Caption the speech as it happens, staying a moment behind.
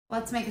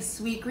Let's make a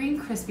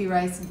Sweetgreen crispy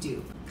rice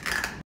dupe.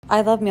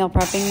 I love meal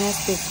prepping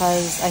this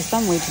because I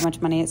spend way too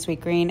much money at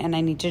Sweetgreen and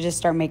I need to just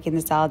start making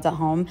the salads at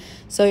home.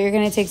 So you're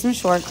going to take some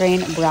short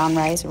grain brown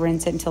rice,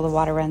 rinse it until the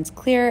water runs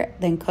clear,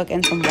 then cook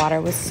in some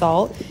water with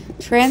salt,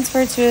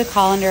 transfer to the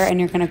colander, and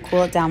you're going to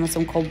cool it down with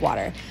some cold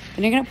water.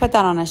 Then you're going to put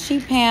that on a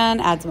sheet pan,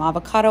 add some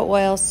avocado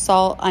oil,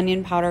 salt,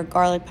 onion powder,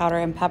 garlic powder,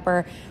 and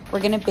pepper. We're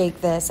going to bake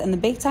this, and the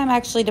bake time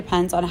actually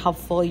depends on how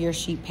full your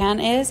sheet pan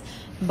is,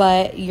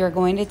 but you're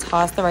going to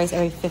toss the rice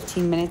every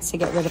 15 minutes to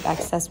get rid of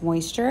excess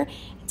moisture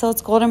until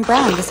it's golden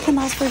brown. This can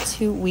last for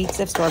 2 weeks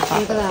if stored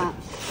properly. Look at that.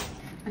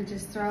 And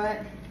just throw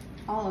it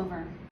all over.